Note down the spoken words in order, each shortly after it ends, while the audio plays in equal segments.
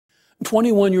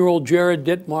21-year-old Jared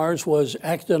Ditmars was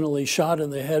accidentally shot in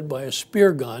the head by a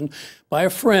spear gun by a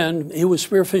friend he was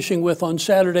spearfishing with on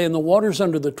Saturday in the waters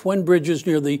under the Twin Bridges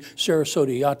near the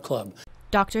Sarasota Yacht Club.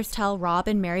 Doctors tell Rob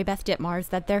and Mary Beth Ditmars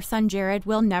that their son Jared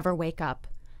will never wake up.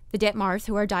 The Ditmars,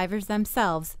 who are divers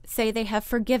themselves, say they have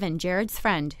forgiven Jared's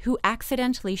friend who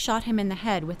accidentally shot him in the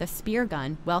head with a spear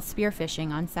gun while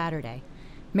spearfishing on Saturday.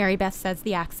 Mary Beth says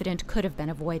the accident could have been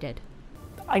avoided.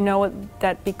 I know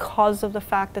that because of the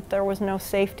fact that there was no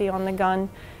safety on the gun,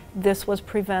 this was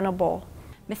preventable.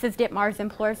 Mrs. Ditmars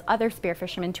implores other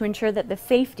spearfishermen to ensure that the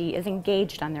safety is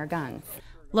engaged on their guns.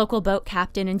 Local boat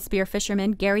captain and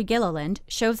spearfisherman Gary Gilliland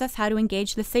shows us how to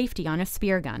engage the safety on a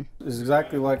spear gun. It's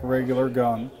exactly like a regular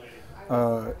gun.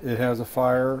 It has a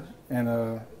fire and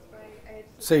a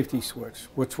safety switch,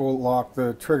 which will lock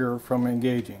the trigger from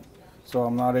engaging. So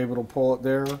I'm not able to pull it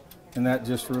there, and that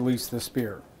just released the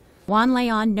spear. Juan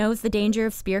Leon knows the danger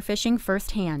of spearfishing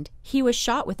firsthand. He was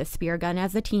shot with a spear gun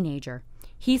as a teenager.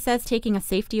 He says taking a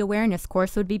safety awareness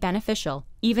course would be beneficial,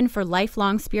 even for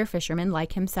lifelong spearfishermen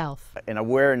like himself. An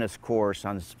awareness course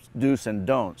on do's and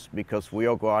don'ts, because we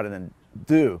all go out and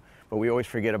do, but we always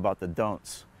forget about the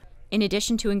don'ts. In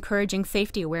addition to encouraging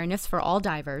safety awareness for all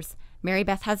divers, Mary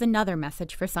Beth has another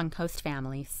message for Suncoast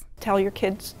families. Tell your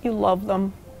kids you love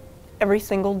them every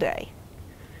single day.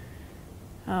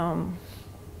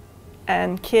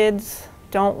 And kids,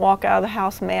 don't walk out of the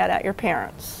house mad at your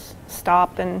parents.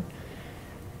 Stop and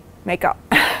make up.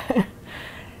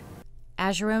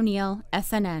 Azure O'Neill,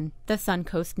 SNN, the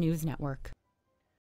Suncoast News Network.